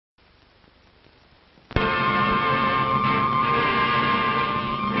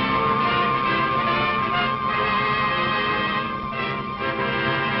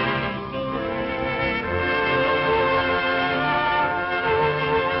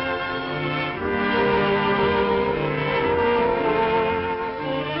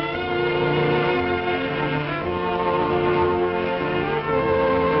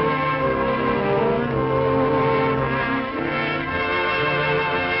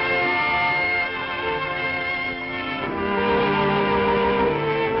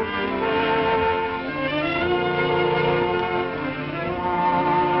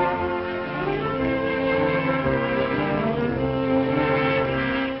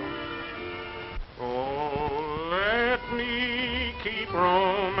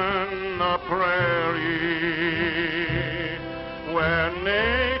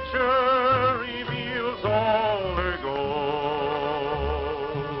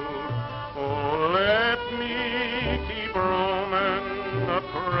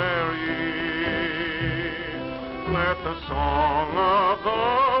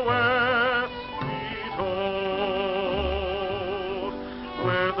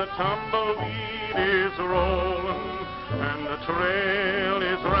where the tumbleweed is rolling and the trail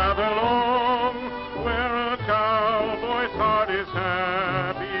is rather long, where a cowboy's heart is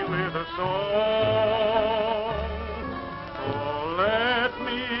happy with a song. Oh, let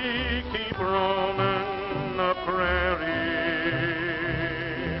me keep roaming the prairie.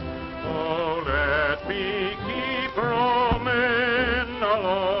 Oh, let me keep roaming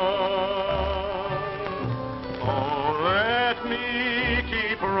along. Oh, let me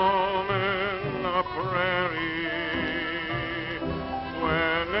keep roaming the prairie.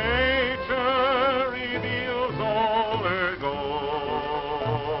 Where nature reveals all her gold.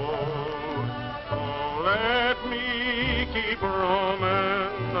 Oh, let me keep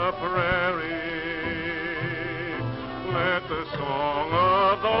roaming the prairie. Let the song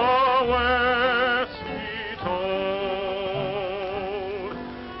of the West be told.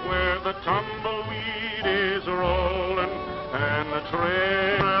 Where the tumbleweed is rolling and the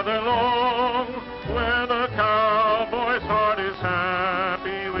trail rather long. Where the cowboy's heart is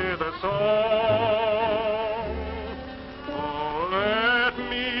happy with a song. Oh, let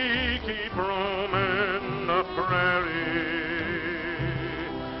me keep roaming the prairie.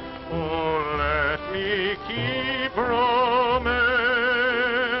 Oh, let me keep roaming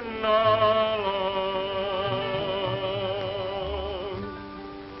along.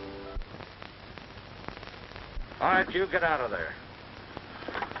 All right, you get out of there.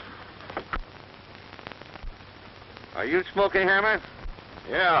 Are you Smoky Hammer?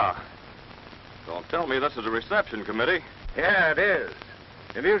 Yeah. Don't tell me this is a reception committee. Yeah, it is.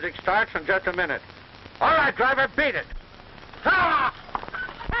 The music starts in just a minute. All right, driver, beat it. Ha!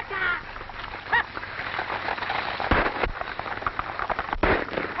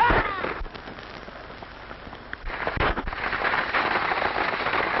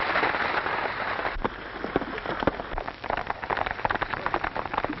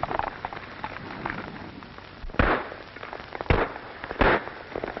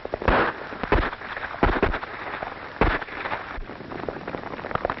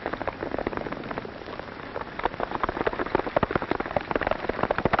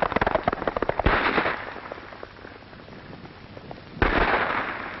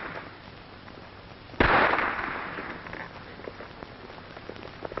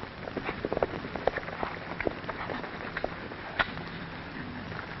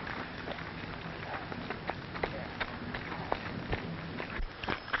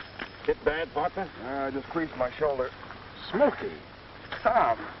 Hit bad, partner? I just creased my shoulder. Smoky.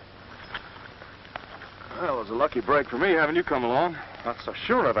 Tom. Well, it was a lucky break for me having you come along. Not so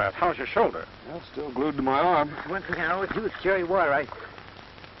sure of that. How's your shoulder? Well, still glued to my arm. One thing I always do is carry water.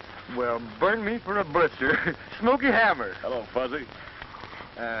 Well, burn me for a blister. Smoky Hammer. Hello, Fuzzy.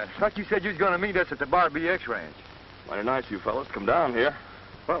 Thought you said you was going to meet us at the Bar BX ranch. Mighty nice you fellas come down here.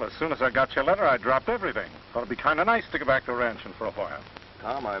 Well, as soon as I got your letter, I dropped everything. Thought it'd be kind of nice to go back to ranching for a while.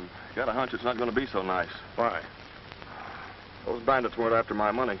 Tom, I've got a hunch it's not going to be so nice. Why? Those bandits weren't after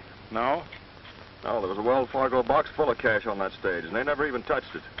my money. No? No, there was a Wells Fargo box full of cash on that stage, and they never even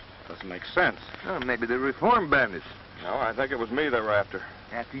touched it. Doesn't make sense. Oh, maybe the reform bandits. No, I think it was me they were after.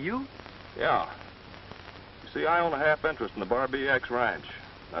 After you? Yeah. You see, I own a half interest in the Bar BX ranch.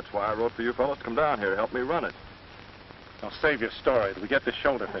 That's why I wrote for you fellas to come down here to help me run it. Now, save your story till we get this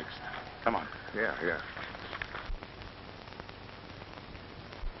shoulder fixed. Come on. Yeah.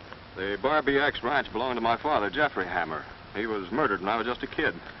 The Bar BX ranch belonged to my father, Jeffrey Hammer. He was murdered when I was just a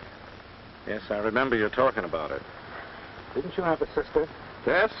kid. Yes, I remember you talking about it. Didn't you have a sister?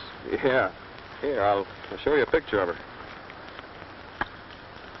 Tess? Yeah. Here, I'll show you a picture of her.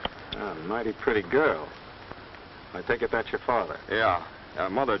 A mighty pretty girl. I take it that's your father. Yeah. Our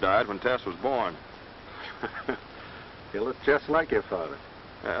mother died when Tess was born. You look just like your father.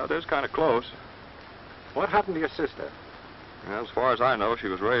 Yeah, it is kind of close. What happened to your sister? Well, as far as I know, she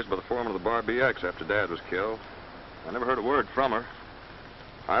was raised by the foreman of the Bar BX after Dad was killed. I never heard a word from her.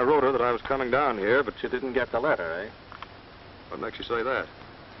 I wrote her that I was coming down here, but You didn't get the letter, eh? what makes you say that?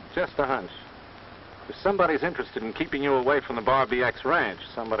 Just a hunch. If somebody's interested in keeping you away from the Bar BX ranch,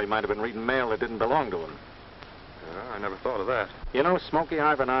 somebody might have been reading mail that didn't belong to him. I never thought of that. You know, Smokey, I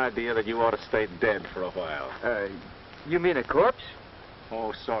have an idea that you ought to stay dead for a while. You mean a corpse?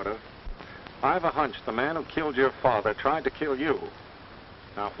 Oh, sort of. I have a hunch the man who killed your father tried to kill you.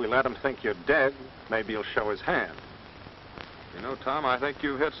 Now, if we let him think you're dead, maybe he'll show his hand. You know, Tom, I think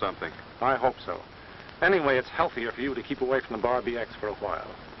you've hit something. I hope so. Anyway, it's healthier for you to keep away from the Bar BX for a while.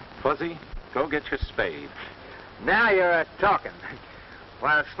 Fuzzy, go get your spade. Now you're talking.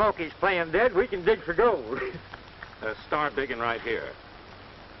 While Smokey's playing dead, we can dig for gold. Start digging right here.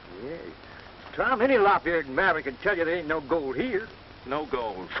 Yeah. Tom, any lop-eared maverick can tell you there ain't no gold here. No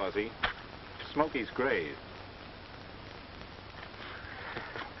gold, Fuzzy. Smokey's grave.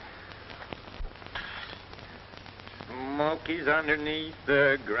 Smokey's underneath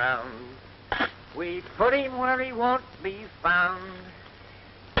the ground. We put him where he won't be found.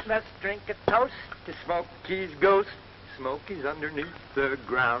 Let's drink a toast to Smokey's ghost. Smokey's underneath the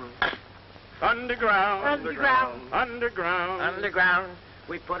ground. Underground, Underground. underground, Underground.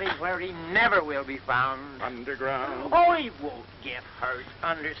 We put him where he never will be found. underground. Oh, he won't get hurt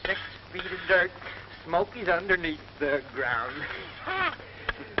under 6 feet of dirt. Smokey's underneath the ground.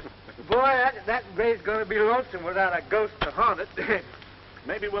 Boy, that grave's going to be lonesome without a ghost to haunt it.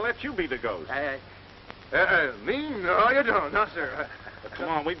 Maybe we'll let you be the ghost. Me? No, you don't. No, sir. But come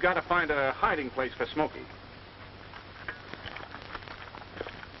on, we've got to find a hiding place for Smokey.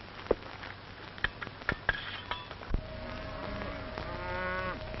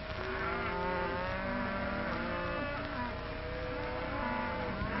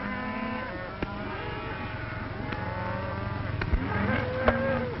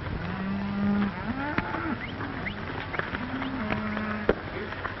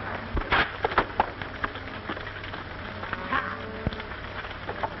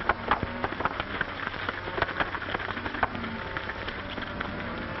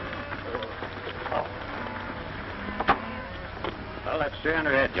 Well, let's stay on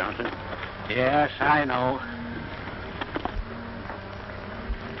her head, Johnson. Yes, I know.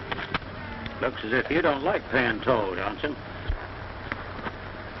 Looks as if you don't like paying toll, Johnson.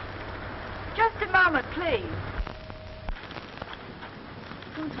 Just a moment, please.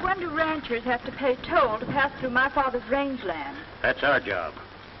 Since when do ranchers have to pay toll to pass through my father's rangeland? That's our job.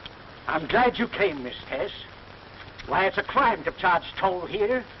 I'm glad you came, Miss Tess. Why, it's a crime to charge toll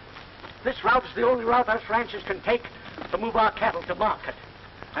here. This route's the only route us ranchers can take to move our cattle to market.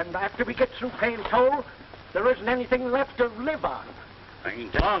 And after we get through paying toll, there isn't anything left to live on.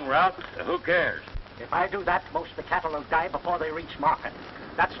 Ain't a long route, so who cares? If I do that, most of the cattle will die before they reach market.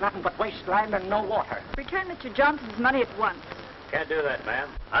 That's nothing but wasteland and no water. Return Mr. Johnson's money at once. Can't do that, ma'am.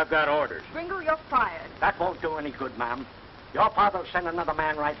 I've got orders. Gringo, you're fired. That won't do any good, ma'am. Your father'll send another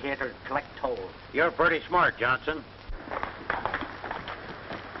man right here to collect toll. You're pretty smart, Johnson.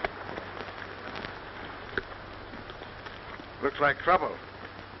 Looks like trouble.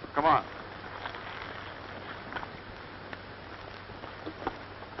 Come on.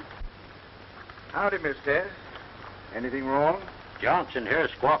 Howdy, Miss Tess. Anything wrong? Johnson here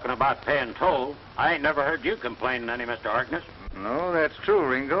squawking about paying toll. I ain't never heard you complaining any, Mr. Harkness. No, that's true,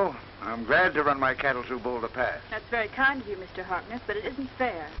 Ringo. I'm glad to run my cattle through Boulder Pass. That's very kind of you, Mr. Harkness, but it isn't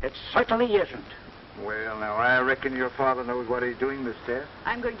fair. It certainly isn't. Well, now, I reckon your father knows what he's doing, Miss Tess.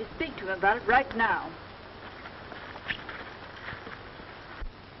 I'm going to speak to him about it right now.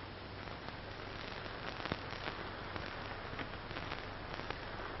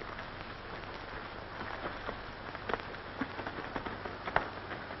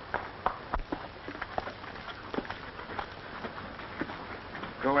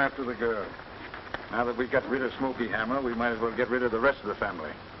 Go after the girl. Now that we've got rid of Smoky Hammer, we might as well get rid of the rest of the family.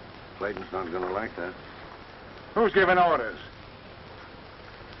 Clayton's not going to like that. Who's giving orders?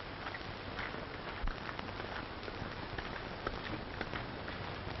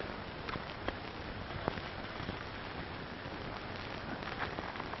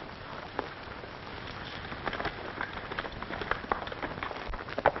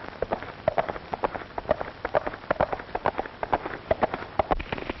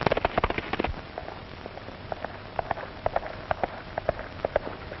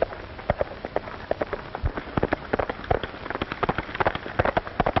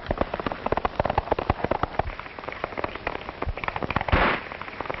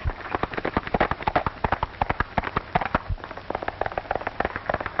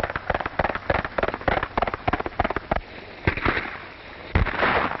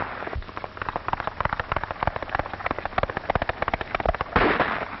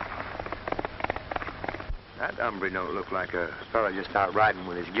 Hombre don't look like a fella just out riding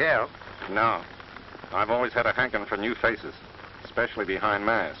with his gal. No. I've always had a hankering for new faces, especially behind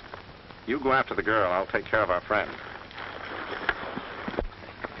mask. You go after the girl. I'll take care of our friend.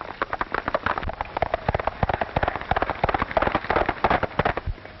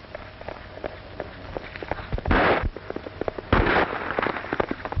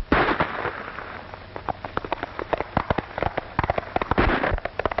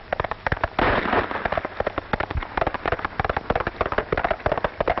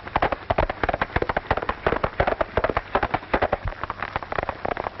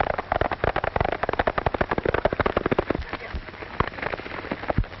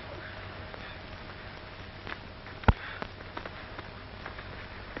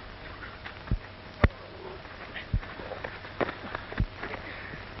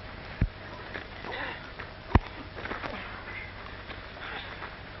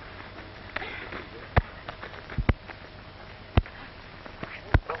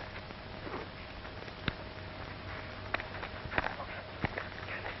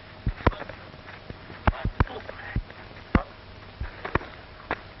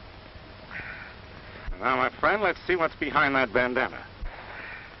 Now, my friend, let's see what's behind that bandana.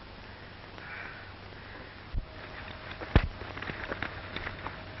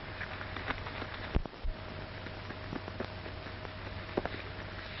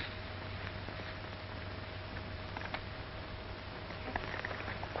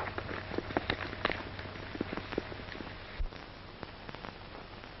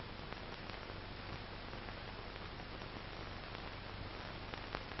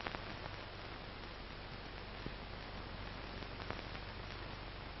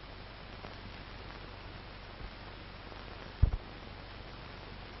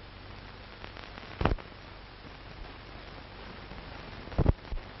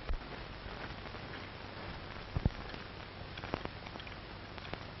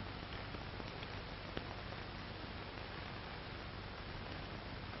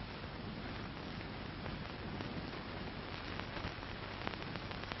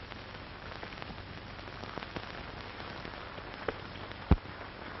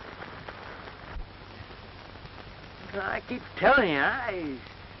 I keep telling you, I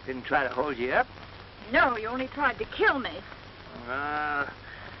didn't try to hold you up. No, you only tried to kill me.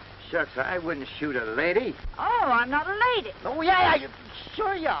 Shucks, I wouldn't shoot a lady. Oh, I'm not a lady. Oh, yeah, you,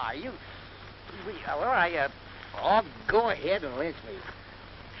 sure you are. I'll go ahead and lynch me.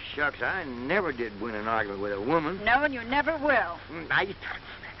 Shucks, I never did win an argument with a woman. No, and you never will.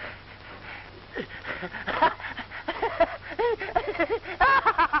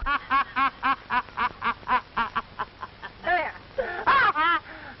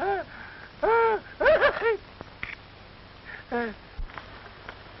 There.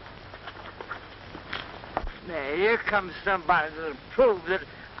 Now, here comes somebody that'll prove that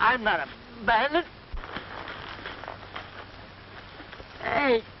I'm not a bandit.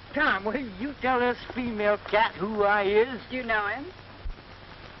 Hey, Tom, will you tell this female cat who I is? Do you know him?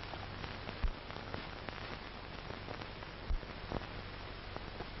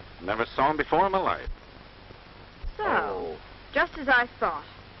 Never saw him before in my life. So, just as I thought.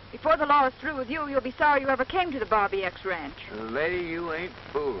 Before the law is through with you, you'll be sorry you ever came to the Barbie X Ranch. Lady, you ain't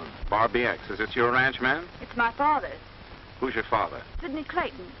fooling. Barbie X, is it your ranch, man? It's my father's. Who's your father? Sidney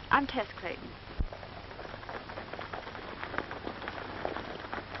Clayton. I'm Tess Clayton.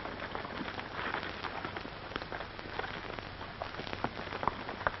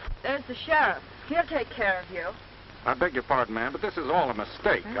 There's the sheriff. He'll take care of you. I beg your pardon, man, but this is all a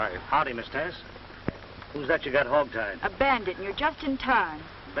mistake. Howdy, Miss Tess. Who's that you got hogtied? A bandit, and you're just in time.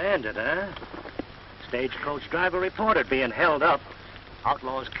 Bandit, huh? Stagecoach driver reported being held up.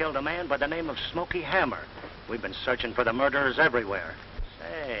 Outlaws killed a man by the name of Smoky Hammer. We've been searching for the murderers everywhere.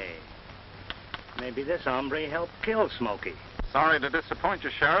 Say, maybe this hombre helped kill Smoky. Sorry to disappoint you,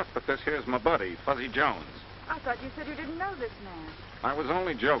 Sheriff, but this here's my buddy, Fuzzy Jones. I thought you said you didn't know this man. I was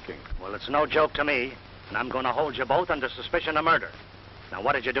only joking. Well, it's no joke to me, and I'm going to hold you both under suspicion of murder. Now,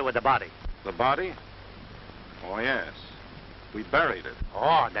 what did you do with the body? The body? Oh, yes. We buried it.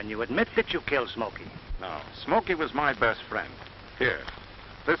 Oh, then you admit that you killed Smoky. No, Smoky was my best friend. Here,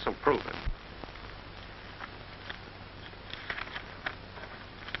 this'll prove it.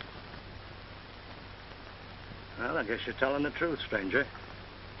 Well, I guess you're telling the truth, stranger.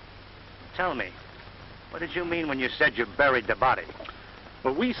 Tell me, what did you mean when you said you buried the body?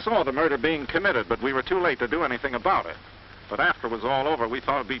 Well, we saw the murder being committed, but we were too late to do anything about it. But after it was all over, we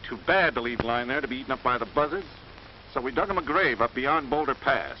thought it'd be too bad to leave him lying there to be eaten up by the buzzards. So we dug him a grave up beyond Boulder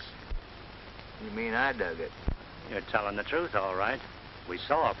Pass. You mean I dug it? You're telling the truth, all right. We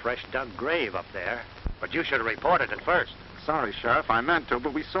saw a fresh dug grave up there, but you should have reported it first. Sorry, Sheriff, I meant to,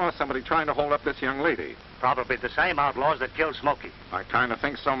 but we saw somebody trying to hold up this young lady. Probably the same outlaws that killed Smoky. I kind of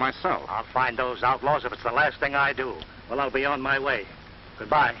think so myself. I'll find those outlaws if it's the last thing I do. Well, I'll be on my way.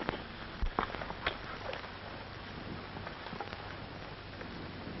 Goodbye.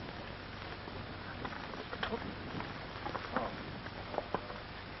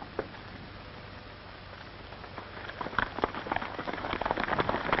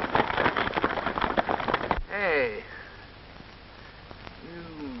 Hey,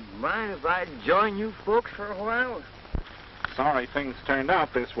 you mind if I join you folks for a while? Sorry things turned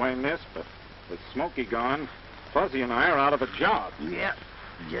out this way, miss, but with Smoky gone, Fuzzy and I are out of a job. Yeah,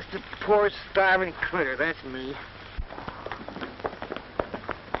 just a poor starving critter, that's me.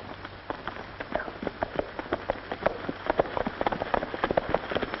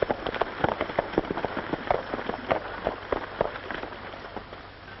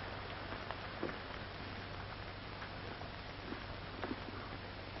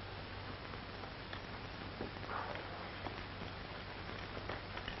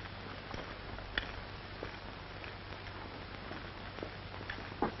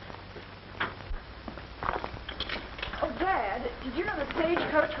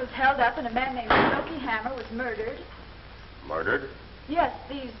 stagecoach was held up and a man named Smoky Hammer was murdered. Murdered? Yes,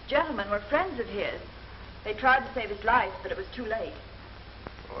 these gentlemen were friends of his. They tried to save his life, but it was too late.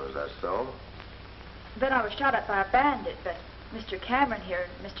 Oh, is that so? Then I was shot at by a bandit, but Mr. Cameron here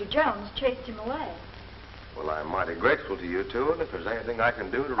and Mr. Jones chased him away. Well, I'm mighty grateful to you two, and if there's anything I can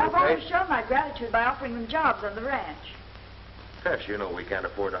do to I've always repay... shown my gratitude by offering them jobs on the ranch. Tess, you know we can't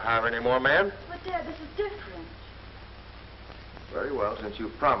afford to hire any more men. But, Dad, this is different. Very well, since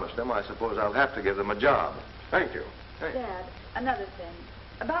you've promised them, I suppose I'll have to give them a job. Thank you. Hey. Dad, another thing.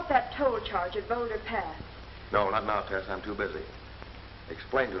 About that toll charge at Boulder Pass. No, not now, Tess. I'm too busy.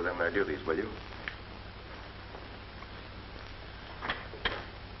 Explain to them their duties, will you?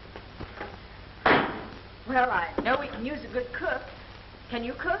 Well, I know we can use a good cook. Can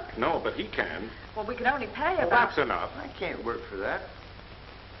you cook? No, but he can. Well, we can only pay Well, about... that's enough. I can't work for that.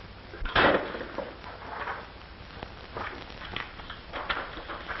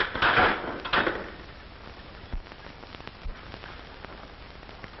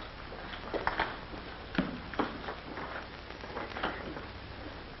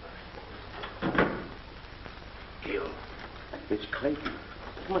 Gil, it's Clayton.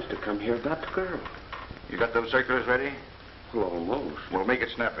 He must have come here and got the girl. You got those circulars ready? Well, almost. Well, make it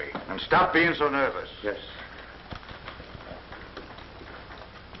snappy. And stop being so nervous. Yes.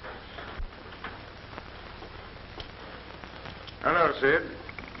 Hello, Sid.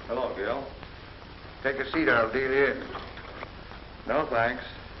 Hello, Gil. Take a seat, I'll deal you in. No, thanks.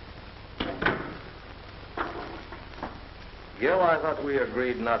 Gil, I thought we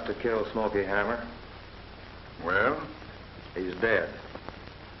agreed not to kill Smoky Hammer. Well? He's dead.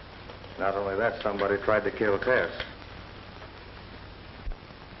 Not only that, somebody tried to kill Tess.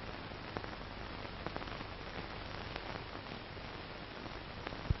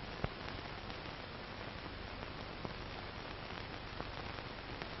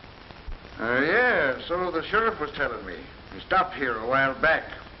 Yeah, so the sheriff was telling me. He stopped here a while back.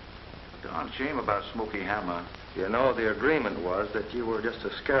 Darn shame about Smoky Hammer. You know, the agreement was that you were just to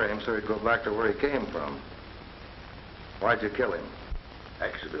scare him so he'd go back to where he came from. Why'd you kill him?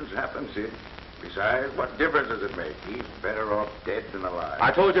 Accidents happen, Sid. Besides, what difference does it make? He's better off dead than alive.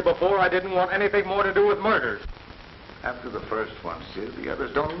 I told you before I didn't want anything more to do with murders. After the first one, Sid, the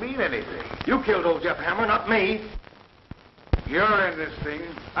others don't mean anything. You killed old Jeff Hammer, not me. You're in this thing,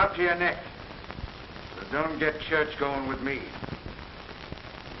 up to your neck. But don't get church going with me.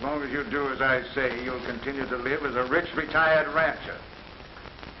 As long as you do as I say, you'll continue to live as a rich retired rancher.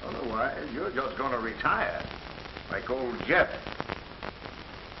 Otherwise, you're just going to retire, like old Jeff.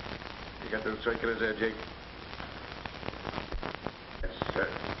 You got those circulars there, Jake? Yes, sir.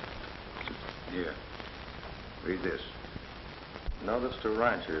 Here. Read this. Notice to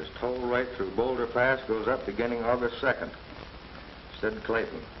ranchers, toll rate through Boulder Pass goes up beginning August 2nd. Sid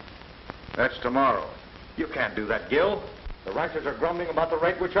Clayton. That's tomorrow. You can't do that, Gil. The ranchers are grumbling about the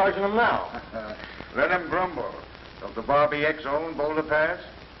rate we're charging them now. Let them grumble. Does the Barbie X own Boulder Pass?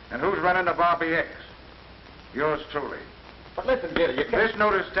 And who's running the Barbie X? Yours truly. But listen, Gil, you can't... This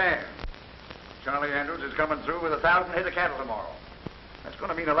notice stands. Charlie Andrews is coming through with 1,000 head of cattle tomorrow. That's going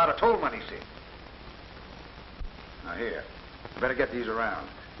to mean a lot of toll money, Sid. Now, here. You better get these around.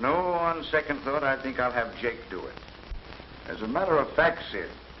 No, on second thought, I think I'll have Jake do it. As a matter of fact, Sid,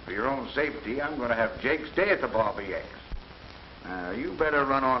 for your own safety, I'm going to have Jake stay at the Barbie X. Now, you better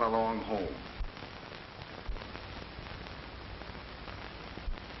run on along home.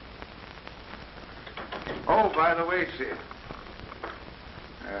 Oh, by the way, Sid,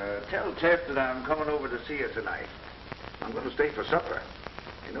 tell Tess that I'm coming over to see her tonight. I'm going to stay for supper.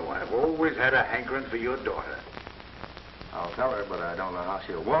 You know, I've always had a hankering for your daughter. I'll tell her, but I don't know how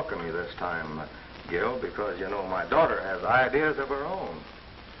she'll welcome you this time, Gil, because, you know, my daughter has ideas of her own.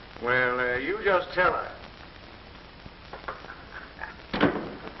 Well, you just tell her.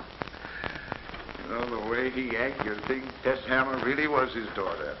 You know, the way he acts, you'd think Tess Hammer really was his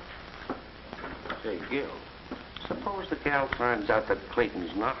daughter. Say, Gil, suppose the gal finds out that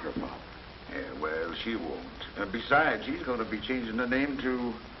Clayton's not her father. Yeah, well, she won't. Besides, she's going to be changing the name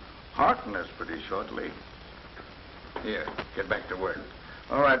to Harkness pretty shortly. Here, get back to work.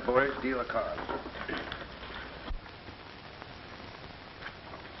 All right, boys, deal the cards.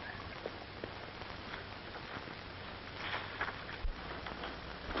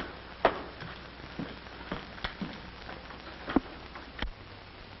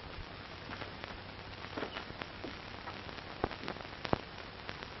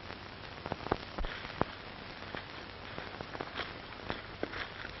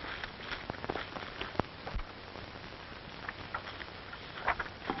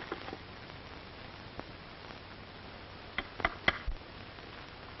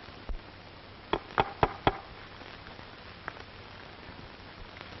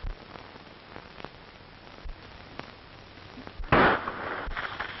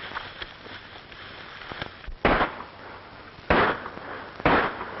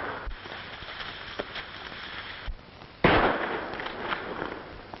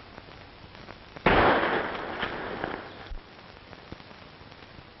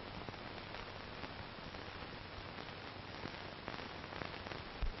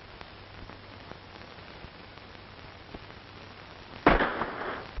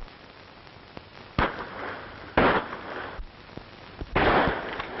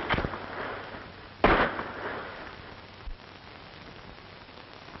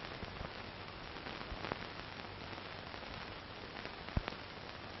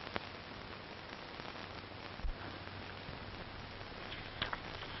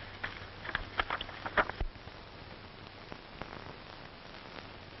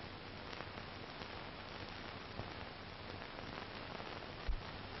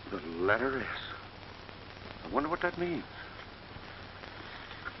 letter S. I wonder what that means.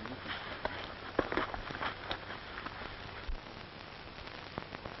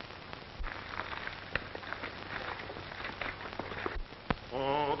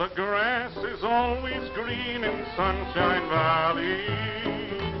 Oh, the grass is always green in Sunshine Valley,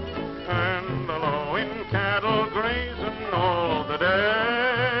 and the lowing cattle grazing all the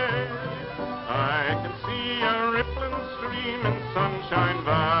day. I can see a rippling stream in Sunshine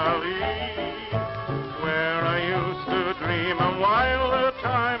Valley, where I used to dream a while a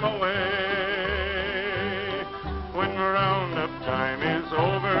time away. When roundup time is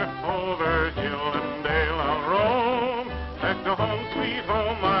over hill and dale I'll roam, back to home, sweet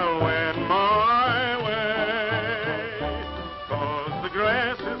home I'll wend my way. 'Cause the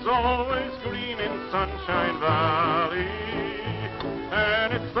grass is always green in Sunshine Valley,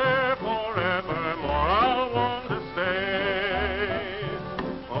 and it's there forevermore I'll want to stay.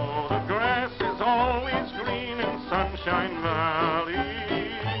 Oh, the grass is always green in Sunshine Valley,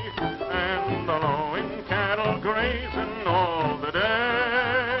 and the lowing cattle grazing all the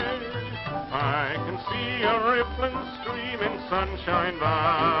day. I can see a rippling stream in Sunshine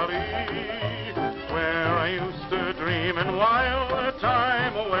Valley, where I used to dream and while the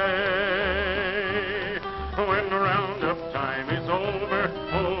time away. When roundup time is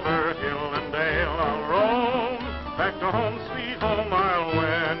over hill and dale I'll roam, back to home, sweet home I'll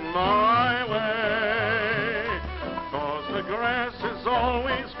wend my way. 'Cause the grass is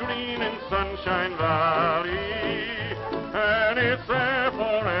always green in Sunshine Valley, and it's there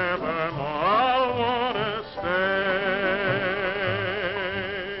forevermore I'll want to stay.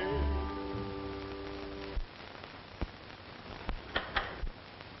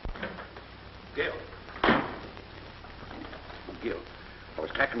 Gil, I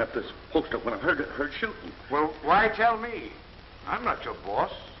was tacking up this poster when I heard shooting. Well, why tell me? I'm not your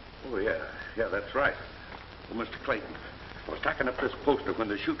boss. Oh, yeah, that's right. Well, Mr. Clayton, I was tacking up this poster when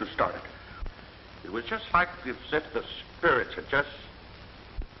the shooting started. It was just like as if the spirits had just...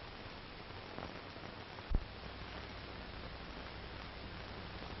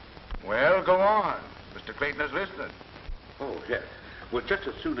 Well, go on. Mr. Clayton is listening. Oh, yes. Well, just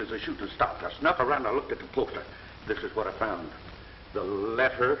as soon as the shooting stopped, I snuck around and I looked at the poster. This is what I found. The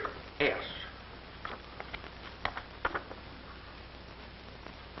letter S.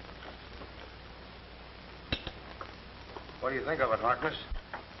 What do you think of it, Harkness?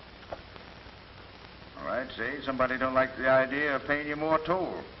 All right, say, somebody don't like the idea of paying you more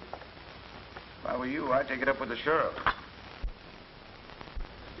toll. If I were you, I'd take it up with the sheriff. Mr.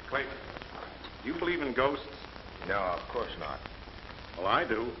 Clayton, do you believe in ghosts? No, of course not. Well, I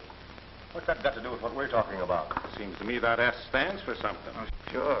do. What's that got to do with what we're talking about? Seems to me that S stands for something. Oh,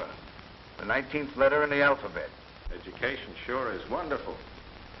 sure. The 19th letter in the alphabet. Education sure is wonderful.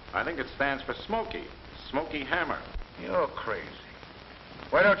 I think it stands for Smoky. Smoky Hammer. You're crazy.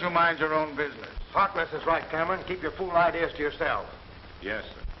 Why don't you mind your own business? Harkness is right, Cameron. Keep your fool ideas to yourself. Yes,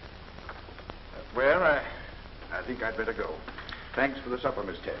 sir. Well, I think I'd better go. Thanks for the supper,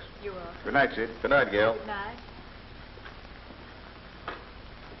 Miss Tess. You're welcome. Good night, Sid. Good night, Gail. Good night.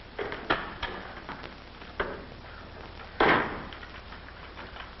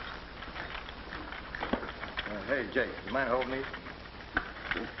 Hey, Jake, you mind holding these?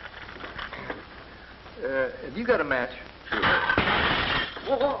 Have you got a match? Sure.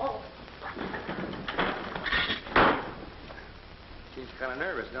 Whoa. He's kind of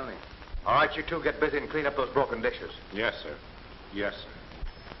nervous, don't he? All right, you two get busy and clean up those broken dishes. Yes, sir. Yes, sir.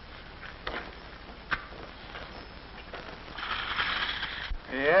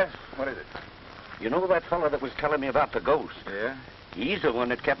 Yeah? What is it? You know that fellow that was telling me about the ghost? Yeah? He's the one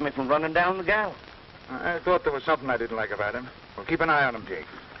that kept me from running down the gal. I thought there was something I didn't like about him. Well, keep an eye on him, Jake.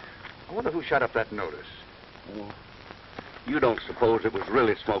 I wonder who shot up that notice. Oh, you don't suppose it was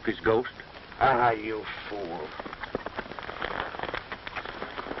really Smokey's ghost? Ah, you fool.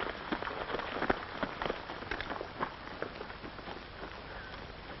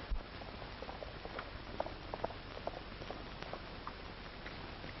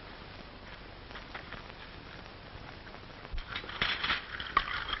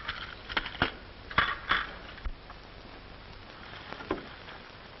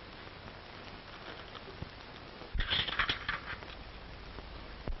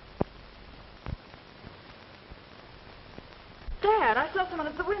 Dad, I saw someone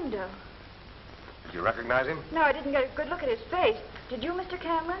at the window. Did you recognize him? No, I didn't get a good look at his face. Did you, Mr.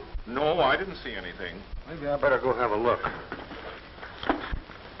 Cameron? No, I didn't see anything. Maybe I better go have a look.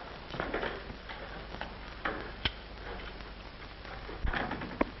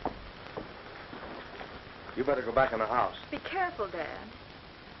 You better go back in the house. Be careful, Dad.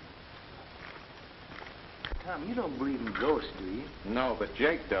 Tom, you don't believe in ghosts, do you? No, but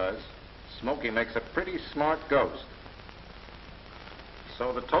Jake does. Smokey makes a pretty smart ghost.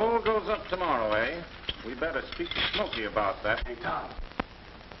 So the toll goes up tomorrow, eh? We better speak to Smokey about that. Hey, Tom.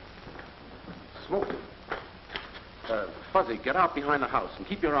 Smokey. Fuzzy, get out behind the house and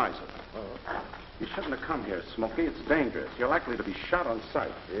keep your eyes open. Oh. You shouldn't have come here, Smokey. It's dangerous. You're likely to be shot on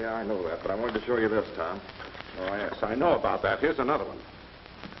sight. Yeah, I know that, but I wanted to show you this, Tom. Oh, yes, I know about that. Here's another one.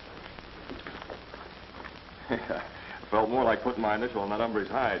 Felt more like putting my initial on that hombre's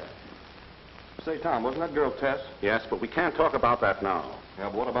hide. Say, Tom, wasn't that girl Tess? Yes, but we can't talk about that now. Yeah,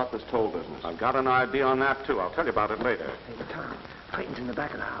 but what about this toll business? I've got an idea on that, too. I'll tell you about it later. Hey, Tom, Clayton's in the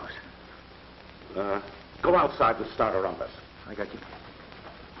back of the house. Go outside and start a rumpus. I got you.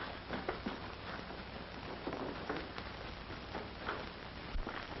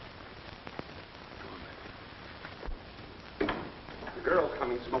 The girl's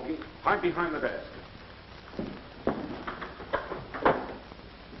coming, Smokey. Hide behind the desk.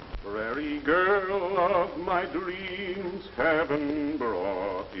 Prairie girl of my dreams, heaven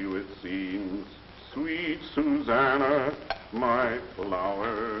brought you, it seems. Sweet Susanna, my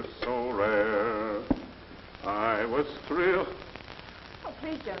flower so rare. I was thrilled. Oh,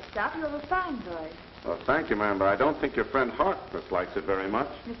 please don't stop. You have a fine voice. Oh, thank you, ma'am, but I don't think your friend Harkness likes it very much.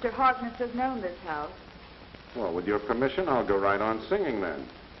 Mr. Harkness has known this house. Well, with your permission, I'll go right on singing then.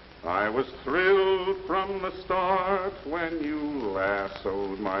 I was thrilled from the start when you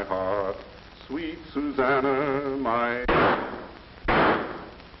lassoed my heart. Sweet Susanna, my...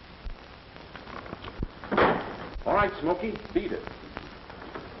 All right, Smokey, beat it.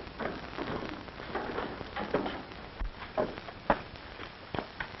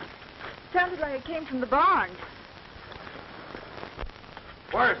 Sounded like it came from the barn.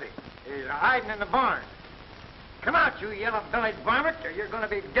 Where is he? He's hiding in the barn. Come out, you yellow-bellied varmint, or you're going to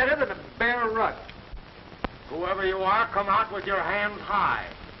be deader than a bear rug. Whoever you are, come out with your hands high.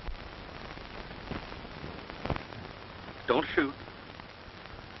 Don't shoot.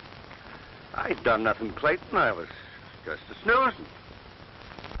 I ain't done nothing, Clayton. I was just a snoozing.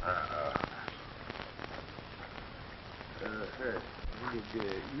 Sir, did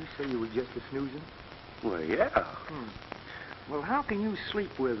you say you were just a snoozing? Well, yeah. Well, how can you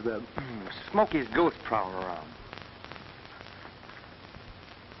sleep with Smokey's ghost prowling around?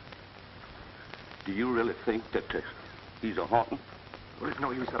 Do you really think that he's a haunting? Well, there's no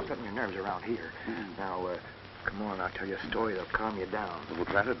use upsetting your nerves around here. Now, come on, I'll tell you a story that'll calm you down. Well,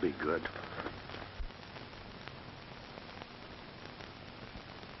 that'd be good.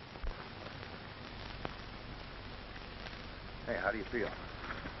 Hey, how do you feel?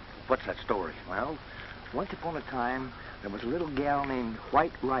 What's that story? Well, once upon a time, there was a little gal named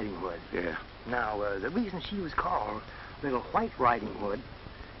White Riding Hood. Yeah. Now, the reason she was called Little White Riding Hood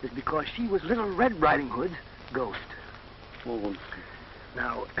is because she was Little Red Riding Hood's ghost. Well,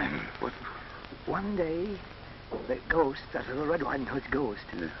 now, one day, the ghost, that's Little Red Riding Hood's ghost,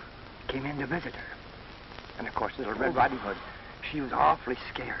 came in to visit her. And, of course, Little Red Riding Hood, she was awfully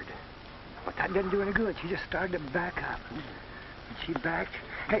scared. But that didn't do any good. She just started to back up. And she backed.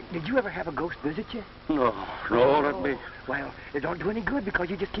 Hey, did you ever have a ghost visit you? no, that'd be... Well, it don't do any good because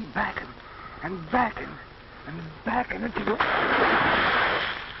you just keep backing and backing and backing until...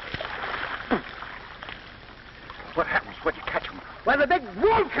 What happens when you catch him? Well, the big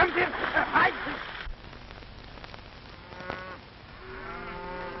wolf comes in.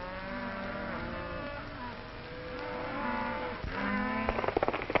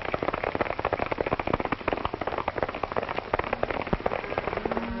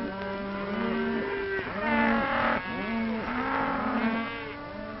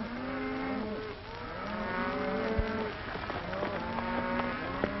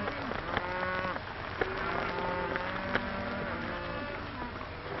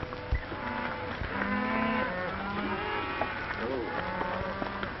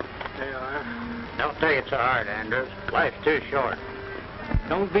 Don't take it so hard, Andrews. Life's too short.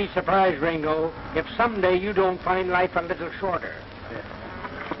 Don't be surprised, Ringo, if someday you don't find life a little shorter.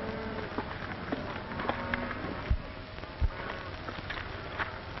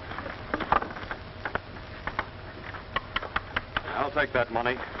 I'll take that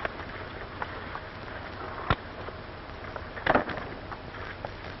money.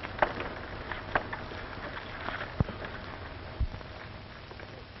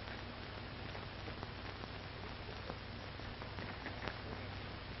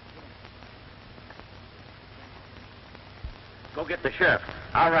 Go get the sheriff.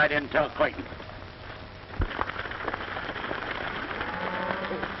 I'll ride in and tell Clayton.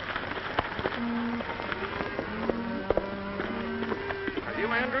 Are you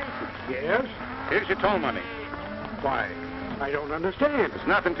Andrews? Yes? Here's your toll money. Why? I don't understand. There's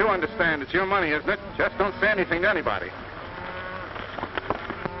nothing to understand. It's your money, isn't it? Just don't say anything to anybody.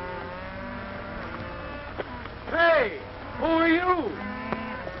 Hey, who are you?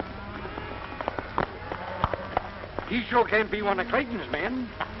 He sure can't be one of Clayton's men.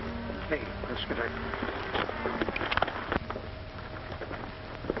 Hey, let's get her.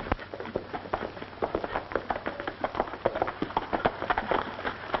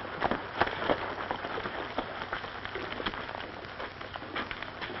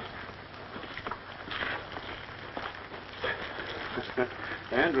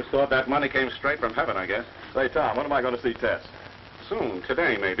 Andrews thought that money came straight from heaven, I guess. Say, Tom, when am I going to see Tess? Soon,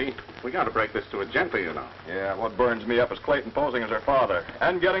 today, maybe. We got to break this to a gently, you know. Yeah, what burns me up is Clayton posing as her father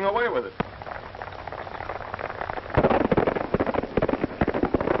and getting away with it.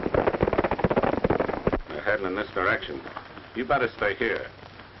 They're heading in this direction. You better stay here.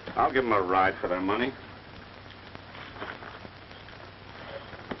 I'll give them a ride for their money.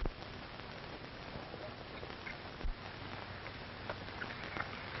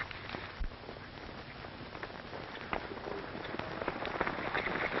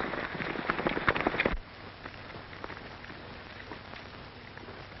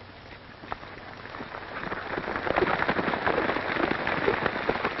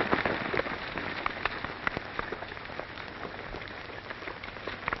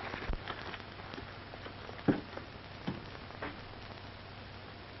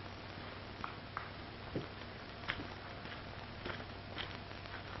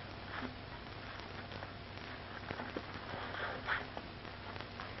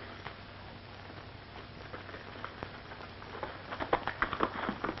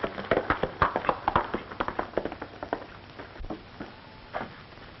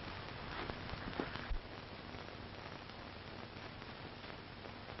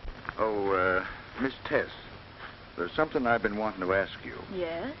 Miss Tess, there's something I've been wanting to ask you.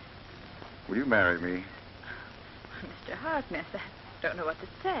 Yes? Will you marry me? Mr. Harkness, I don't know what to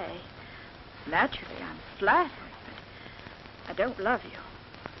say. Naturally, I'm flattered, but I don't love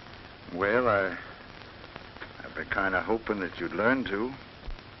you. Well, I've been kind of hoping that you'd learn to.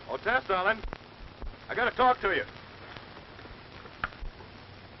 Oh, Tess, darling, I got to talk to you.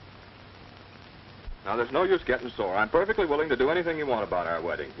 Now, there's no use getting sore. I'm perfectly willing to do anything you want about our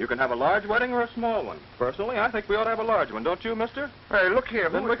wedding. You can have a large wedding or a small one. Personally, I think we ought to have a large one, don't you, mister? Hey, look here.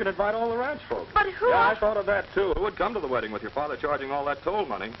 Then we can invite all the ranch folks. But who... Yeah, I thought of that, too. Who would come to the wedding with your father charging all that toll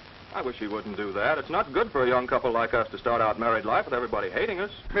money? I wish he wouldn't do that. It's not good for a young couple like us to start out married life with everybody hating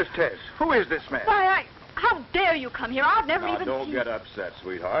us. Miss Tess, who is this man? Why, how dare you come here? I've never Now, even don't seen... get upset,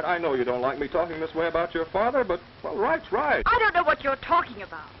 sweetheart. I know you don't like me talking this way about your father, but, well, right's right. I don't know what you're talking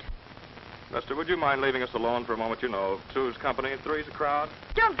about. Mister, would you mind leaving us alone for a moment? You know, two's company and three's a crowd.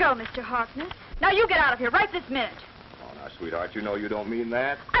 Don't go, Mr. Harkness. Now you get out of here right this minute. Oh, now, sweetheart, you know you don't mean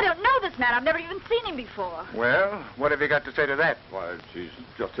that. I don't know this man. I've never even seen him before. Well, what have you got to say to that? Why, she's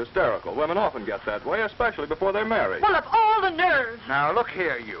just hysterical. Women often get that way, especially before they're married. Well, of all the nerve. Now, look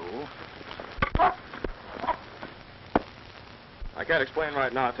here, you. I can't explain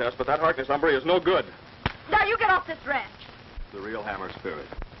right now, Tess, but that Harkness number is no good. Now you get off this ranch. The real hammer spirit.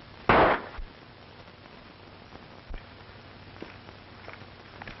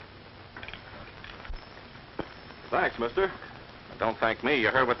 Thanks, mister. Don't thank me. You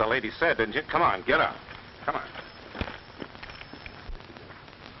heard what the lady said, didn't you? Come on, get up. Come on.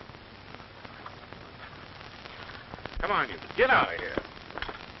 Come on, you. Get out of here.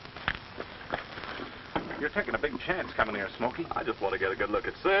 You're taking a big chance coming here, Smokey. I just want to get a good look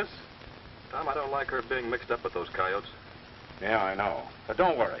at Sis. Tom, I don't like her being mixed up with those coyotes. Yeah, I know. But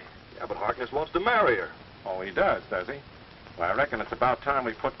don't worry. Yeah, but Harkness wants to marry her. Oh, he does he? Well, I reckon it's about time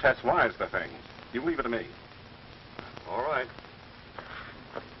we put Tess wise to things. You leave it to me. All right.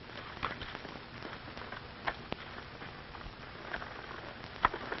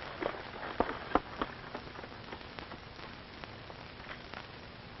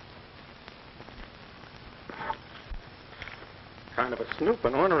 Kind of a snoop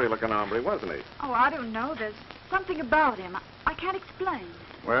and ornery-looking hombre, wasn't he? Oh, I don't know. There's something about him. I can't explain.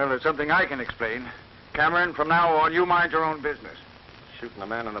 Well, there's something I can explain. Cameron, from now on, you mind your own business. Shooting a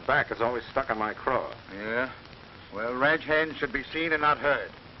man in the back is always stuck in my craw. Yeah? Well, ranch hands should be seen and not heard.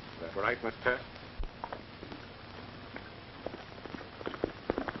 Is that right, Miss Tess?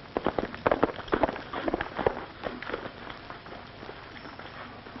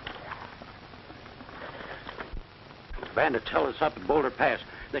 Bandits held us up at Boulder Pass.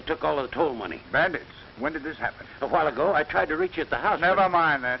 They took all of the toll money. Bandits? When did this happen? A while ago, I tried to reach you at the house. Never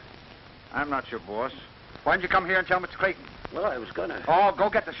mind that. I'm not your boss. Why didn't you come here and tell Mr. Clayton? Well, I was gonna. Oh, go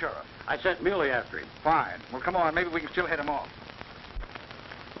get the sheriff. I sent Muley after him. Fine. Well, come on. Maybe we can still head him off.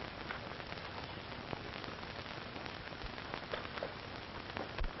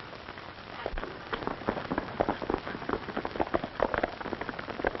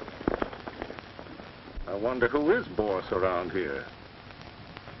 I wonder who is boss around here.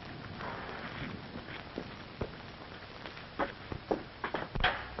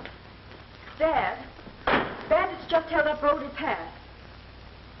 Dad? Bandits just held up Boulder Pass.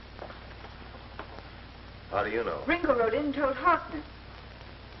 How do you know? Ringo rode in and told Harkness.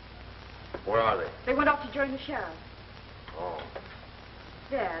 Where are they? They went off to join the sheriff. Oh.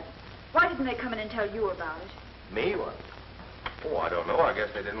 Dad, why didn't they come in and tell you about it? Me? What? Oh, I don't know. I guess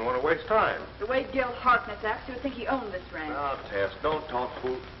they didn't want to waste time. The way Gil Harkness acts, you would think he owned this ranch. Now, Tess, don't talk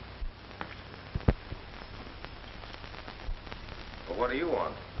fool. Well, what do you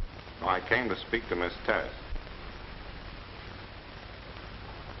want? I came to speak to Miss Tess.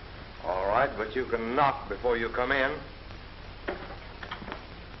 All right, but you can knock before you come in.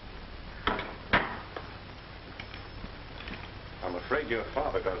 I'm afraid your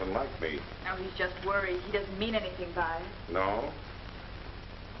father doesn't like me. No, he's just worried. He doesn't mean anything by it. No?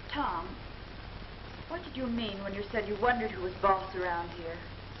 Tom, what did you mean when you said you wondered who was boss around here?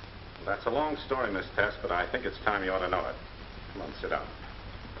 That's a long story, Miss Tess, but I think it's time you ought to know it. Come on, sit down.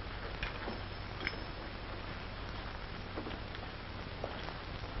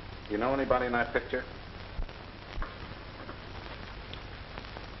 You know anybody in that picture?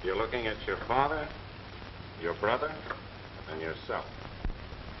 You're looking at your father, your brother, and yourself.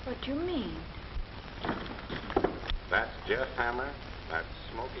 What do you mean? That's Jeff Hammer, that's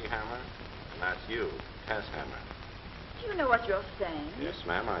Smokey Hammer, and that's you, Tess Hammer. Do you know what you're saying? Yes,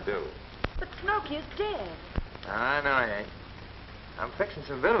 ma'am, I do. But Smokey is dead. I know he ain't. I'm fixing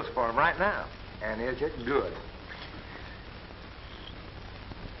some victuals for him right now. And he'll get good.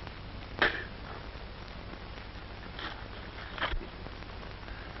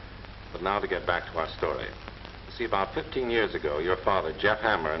 But now to get back to our story. You see, about 15 years ago, your father, Jeff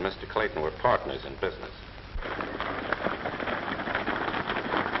Hammer, and Mr. Clayton were partners in business.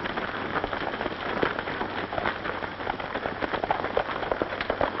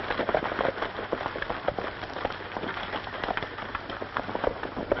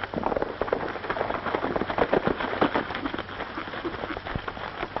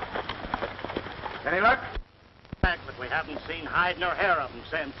 Any luck? Back, but we haven't seen hide nor hair of them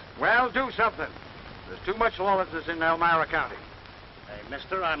since. Well, do something. There's too much lawlessness in Elmira County. Hey,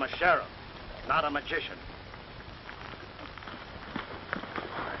 mister, I'm a sheriff, not a magician.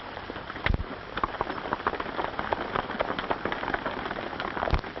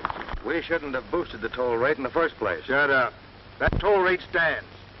 We shouldn't have boosted the toll rate in the first place. Shut up. That toll rate stands.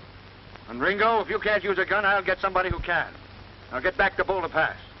 And Ringo, if you can't use a gun, I'll get somebody who can. Now get back to Boulder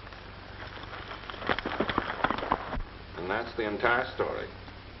Pass. And that's the entire story.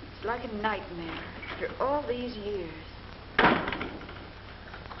 It's like a nightmare after all these years.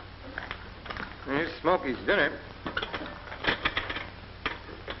 Here's Smokey's dinner.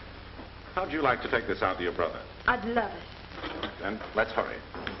 How'd you like to take this out to your brother? I'd love it. Then let's hurry.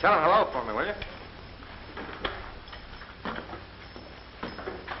 Tell him hello for me, will you?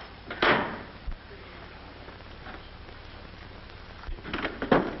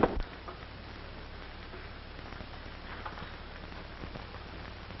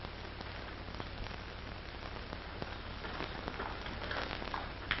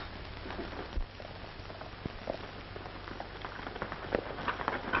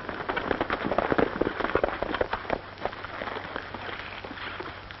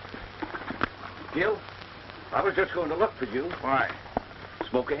 Gil, I was just going to look for you. Why?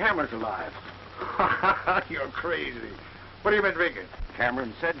 Smokey Hammer's alive. You're crazy. What have you been drinking?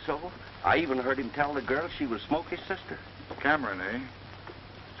 Cameron said so. I even heard him tell the girl she was Smokey's sister. Cameron, eh?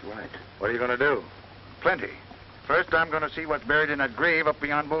 That's right. What are you going to do? Plenty. First, I'm going to see what's buried in that grave up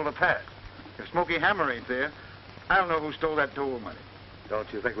beyond Boulder Pass. If Smokey Hammer ain't there, I'll know who stole that toll money. Don't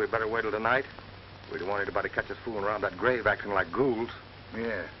you think we'd better wait till tonight? We don't want anybody to catch us fooling around that grave acting like ghouls.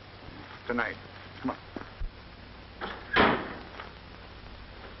 Yeah. Tonight. Come on.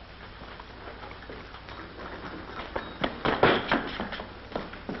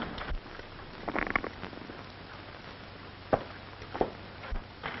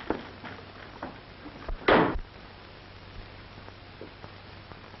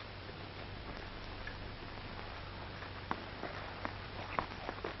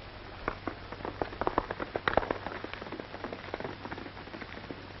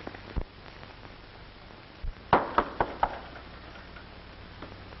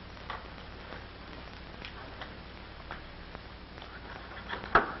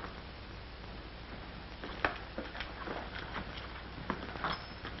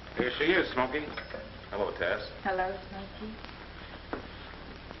 Here she is, Smokey. Hello, Tess. Hello, Smokey.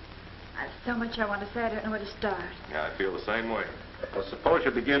 I've so much I want to say, I don't know where to start. Yeah, I feel the same way. Well, suppose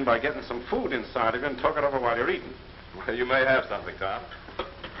you begin by getting some food inside of you and talk it over while you're eating. Well, you may have something, Tom.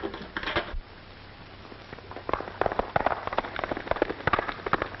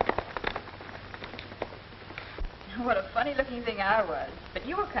 What a funny-looking thing I was. But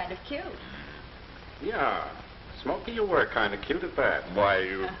you were kind of cute. Yeah. Smokey, you were kind of cute at that. Why,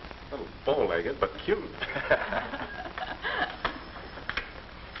 you... A little bow-legged, but cute.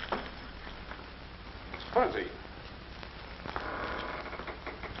 It's fuzzy.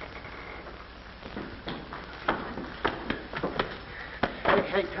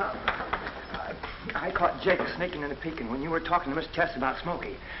 Hey, Tom. I caught Jake sneaking and peeking when you were talking to Miss Tess about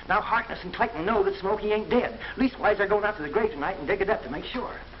Smokey. Now, Harkness and Clayton know that Smokey ain't dead. Leastwise, they're going out to the grave tonight and dig it up to make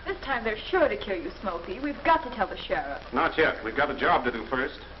sure. This time they're sure to kill you, Smokey. We've got to tell the sheriff. Not yet. We've got a job to do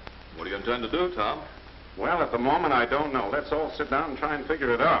first. What do you intend to do, Tom? Well, at the moment, I don't know. Let's all sit down and try and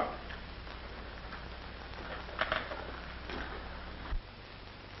figure it out.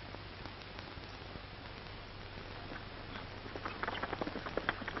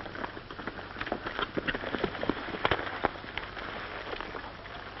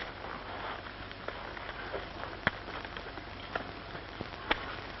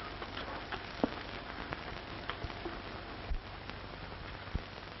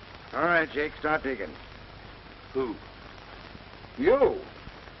 All right, Jake, start digging. Who? You.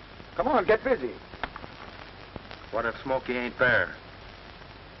 Come on, get busy. What if Smokey ain't there?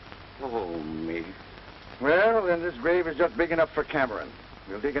 Oh, me. Well, then this grave is just big enough for Cameron.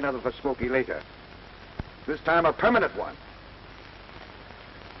 We'll dig another for Smokey later. This time a permanent one.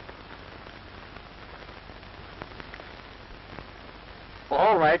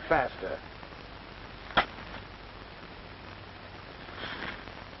 All right, faster.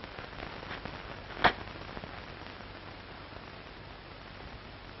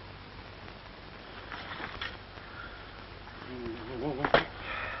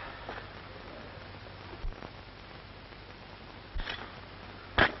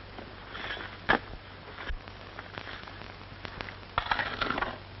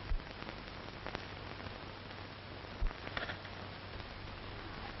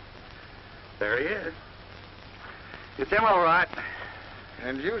 There he is. It's him, all right.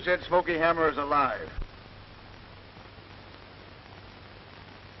 And you said Smokey Hammer is alive.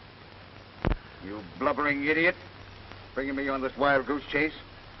 You blubbering idiot. Bringing me on this wild goose chase.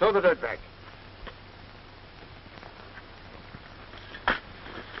 Throw the dirt back.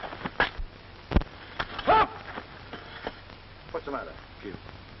 Up! What's the matter?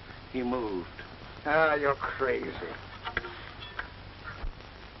 He moved. Ah, you're crazy.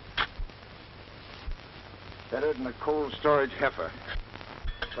 Better than a cold storage heifer.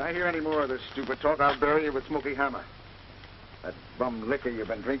 If I hear any more of this stupid talk, I'll bury you with Smokey Hammer. That bum liquor you've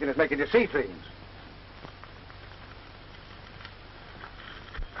been drinking is making you see things.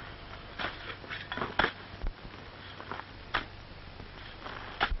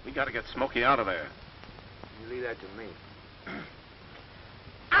 We got to get Smokey out of there. You leave that to me.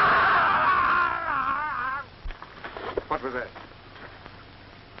 What was that?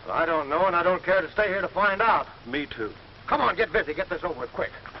 I don't know, and I don't care to stay here to find out. Me too. Come on, get busy. Get this over with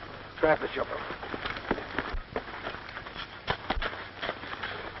quick. Grab the shovel.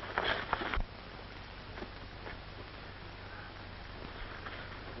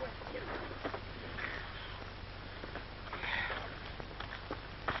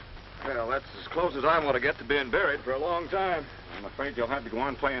 Well, that's as close as I'm going to get to being buried for a long time. I'm afraid you'll have to go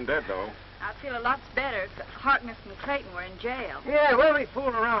on playing dead, though. I'd feel a lot better if Harkness and Clayton were in jail. Yeah, what are we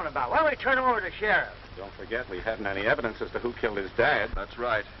fooling around about? Why don't we turn him over to the sheriff? Don't forget, we haven't any evidence as to who killed his dad. That's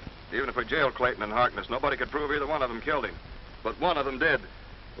right. Even if we jailed Clayton and Harkness, nobody could prove either one of them killed him. But one of them did.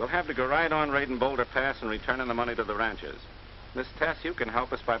 We'll have to go right on raiding Boulder Pass and returning the money to the ranches. Miss Tess, you can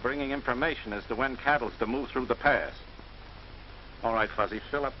help us by bringing information as to when cattle's to move through the pass. All right, Fuzzy,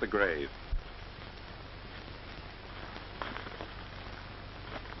 fill up the grave.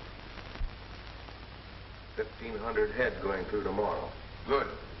 $1,500 head going through tomorrow. Good.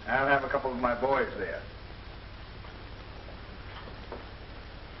 I'll have a couple of my boys there.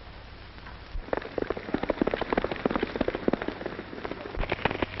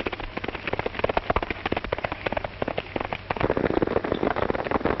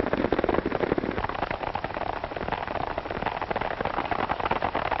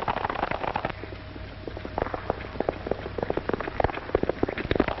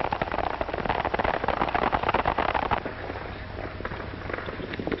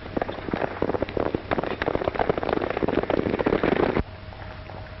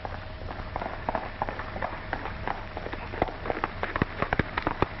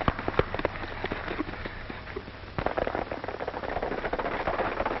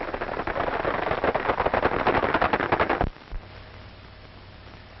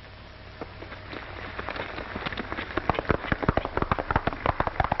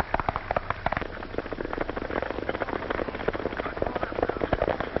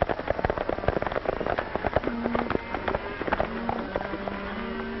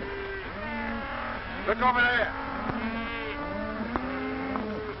 over there.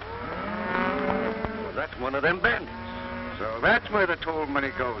 Well, that's one of them bandits. So that's where the toll money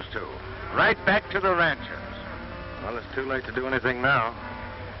goes to. Right back to the ranchers. Well, it's too late to do anything now.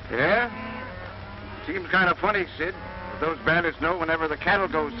 Yeah? Seems kind of funny, Sid. If those bandits know whenever the cattle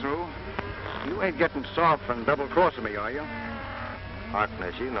goes through. You ain't getting soft and double-crossing me, are you?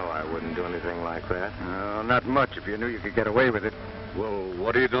 Harkness, you know I wouldn't do anything like that. Not much if you knew you could get away with it. Well,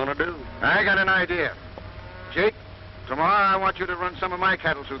 what are you going to do? I got an idea. Jake, tomorrow I want you to run some of my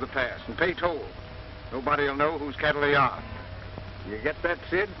cattle through the pass and pay toll. Nobody will know whose cattle they are. You get that,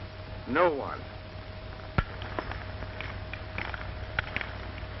 Sid? No one.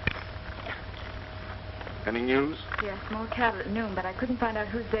 Any news? Yes, more cattle at noon, but I couldn't find out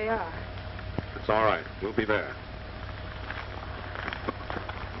whose they are. It's all right. We'll be there.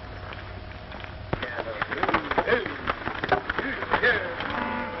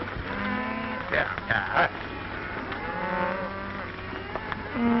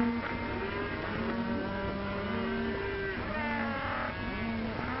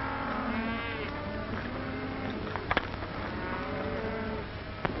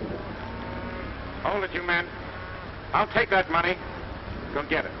 Hold it, you men. I'll take that money. Go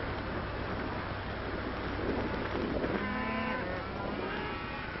get it.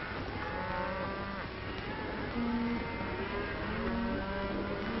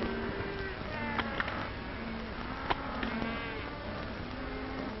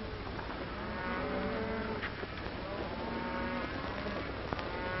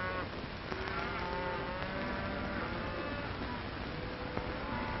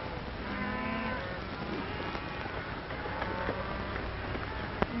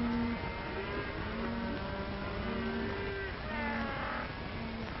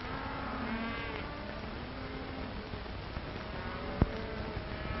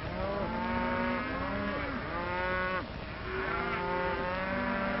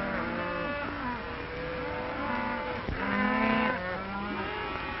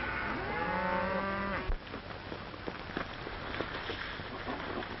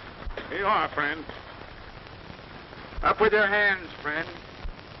 Here you are, friend. Up with your hands, friend.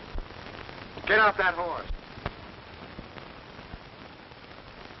 Get off that horse.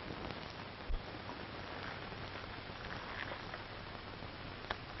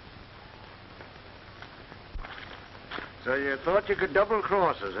 So you thought you could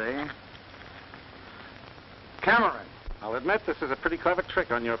double-cross us, eh? Cameron. I'll admit this is a pretty clever trick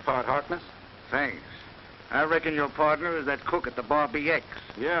on your part, Harkness. Thanks. I reckon your partner is that cook at the Bar BX.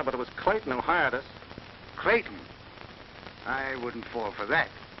 Yeah, but it was Clayton who hired us. Clayton? I wouldn't fall for that.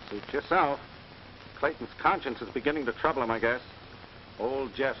 Suit yourself. Clayton's conscience is beginning to trouble him, I guess.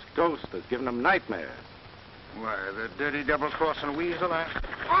 Old Jeff's ghost has given him nightmares. Why, the dirty double-crossing weasel,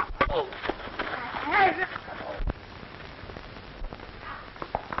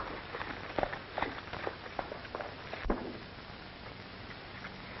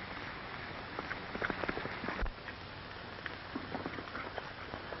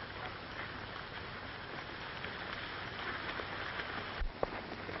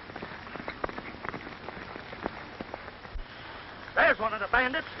 There's one of the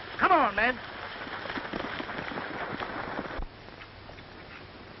bandits. Come on, man.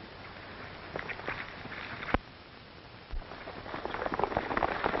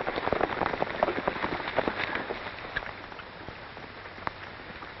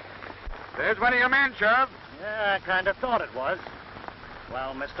 There's one of your men, Sheriff. Yeah, I kind of thought it was.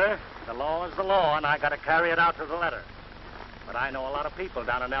 Well, mister, the law is the law, and I got to carry it out to the letter. But I know a lot of people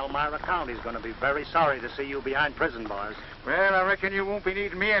down in Elmira County is going to be very sorry to see you behind prison bars. Well, I reckon you won't be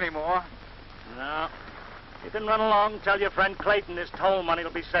needing me anymore. No. You can run along and tell your friend Clayton his toll money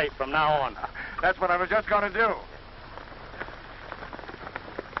will be safe from now on. That's what I was just going to do.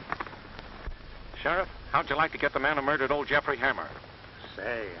 Sheriff, how'd you like to get the man who murdered old Jeffrey Hammer?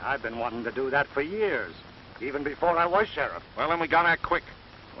 Say, I've been wanting to do that for years, even before I was sheriff. Well, then we got act quick.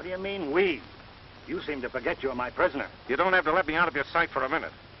 What do you mean, we? You seem to forget you're my prisoner. You don't have to let me out of your sight for a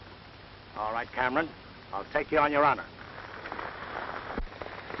minute. All right, Cameron. I'll take you on your honor.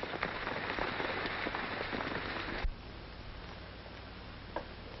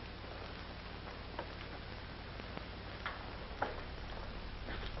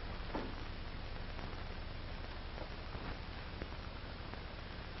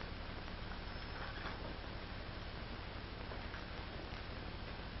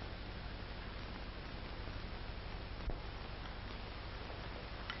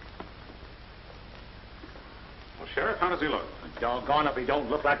 Sheriff, how does he look? Doggone if he don't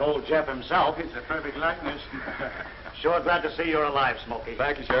look like old Jeff himself. It's a perfect likeness. Sure glad to see you're alive, Smokey.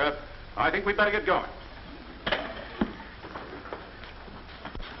 Thank you, Sheriff. I think we'd better get going.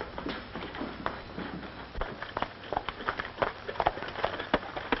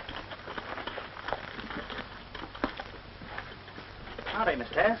 Howdy, Miss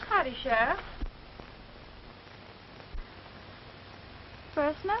Tess. Howdy, Sheriff. For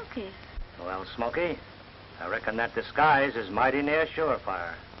a Smoky. Well, Smoky, I reckon that disguise is mighty near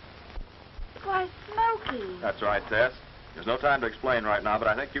surefire. Why, Smoky. That's right, Tess. There's no time to explain right now, but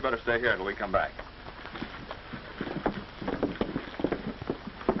I think you better stay here until we come back.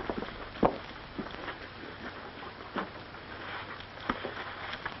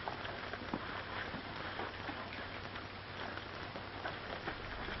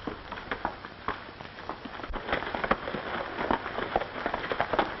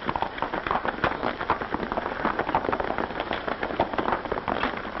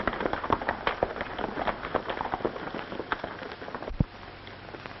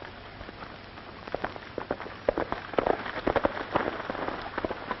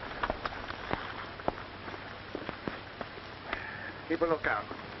 Keep a lookout.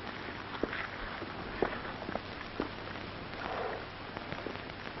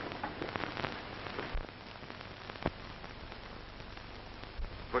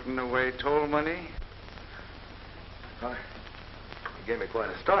 Putting away toll money? You gave me quite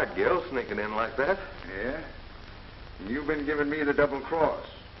a start, Gil, sneaking in like that. Yeah. And you've been giving me the double cross.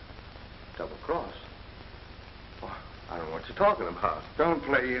 Double cross? Well, I don't know what you're talking about. Don't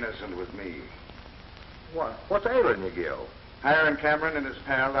play innocent with me. What? What's ailing you, Gil? Hiring Cameron and his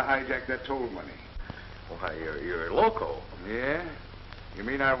pal to hijack that toll money. Why, you're loco. Yeah? You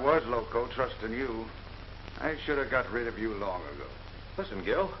mean I was loco, trusting you? I should have got rid of you long ago. Listen,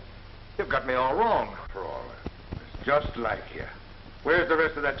 Gil, you've got me all wrong. For all it's just like you. Where's the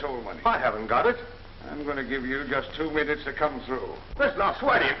rest of that toll money? I haven't got it. I'm going to give you just 2 minutes to come through. Listen, I'll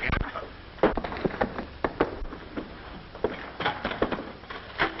swear to you.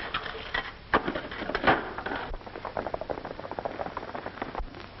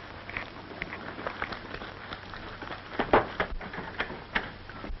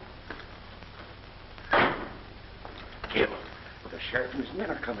 Gil, the sheriff and his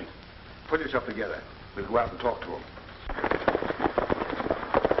men are coming. Put yourself together. We'll go out and talk to him.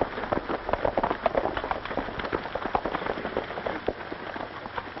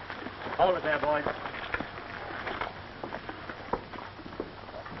 Hold it there, boys.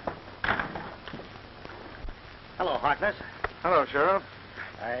 Hello, Harkness. Hello, Sheriff.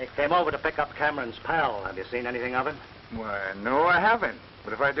 I came over to pick up Cameron's pal. Have you seen anything of him? Why, no, I haven't.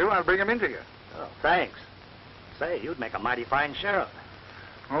 But if I do, I'll bring him into you. Oh, thanks. Say, you'd make a mighty fine sheriff.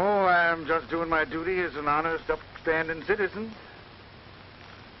 Oh, I'm just doing my duty as an honest, upstanding citizen.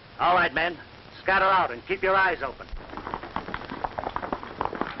 All right, men. Scatter out and keep your eyes open.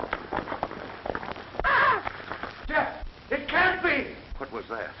 Jeff, it can't be! What was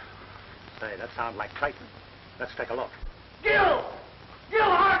that? Say, that sounds like Clayton. Let's take a look. Gil! Gil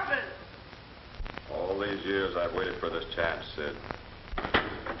Harkness! All these years I've waited for this chance, Sid.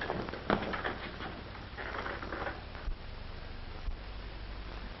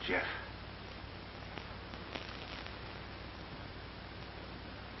 Jeff.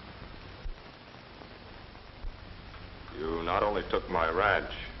 You not only took my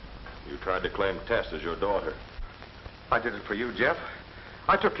ranch, you tried to claim Tess as your daughter. I did it for you, Jeff.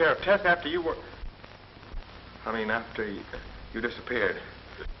 I took care of Tess after you were... after you disappeared.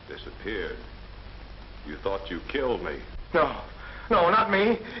 Disappeared? You thought you killed me. No, not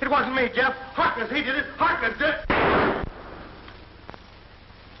me. It wasn't me, Jeff. Harkness, he did it. Harkness did it.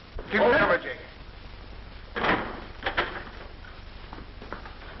 Keep cover, Jake.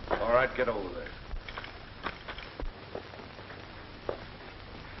 All right, get over there.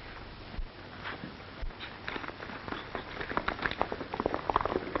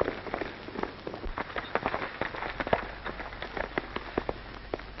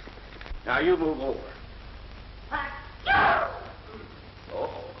 Now you move over.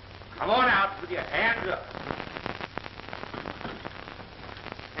 Oh, come on out with your hands up.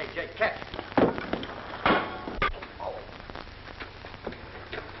 Hey, Jake, catch. Oh.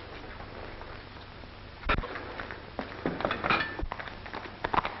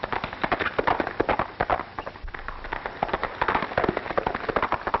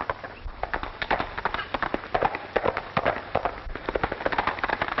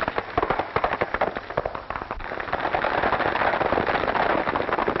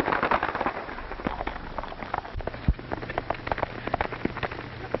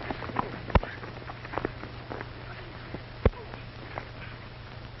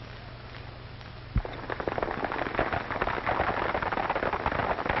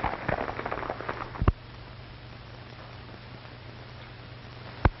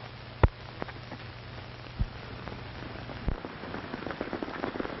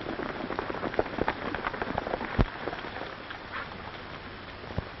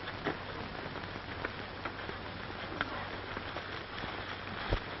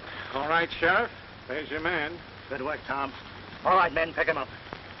 All right, Sheriff. There's your man. Good work, Tom. All right, men, pick him up.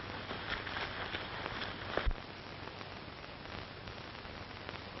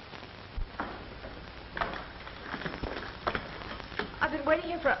 I've been waiting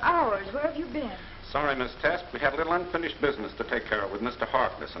here for hours. Where have you been? Sorry, Miss Test. We had a little unfinished business to take care of with Mr.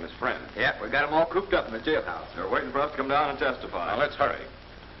 Harkness and his friend. Yep, we got them all cooped up in the jailhouse. They're waiting for us to come down and testify. Now, let's hurry.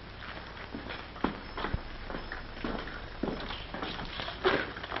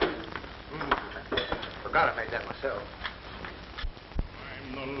 Forgot I made that myself.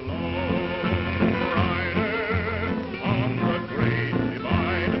 I'm the